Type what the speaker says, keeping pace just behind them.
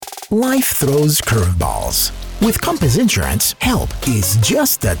Life throws curveballs. With Compass Insurance, help is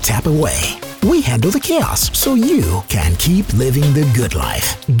just a tap away. We handle the chaos so you can keep living the good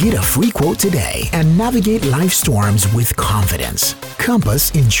life. Get a free quote today and navigate life storms with confidence.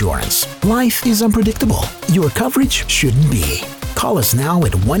 Compass Insurance. Life is unpredictable. Your coverage shouldn't be. Call us now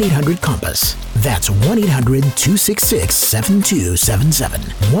at 1-800-COMPASS. That's 1-800-266-7277.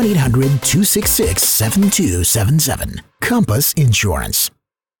 1-800-266-7277. Compass Insurance.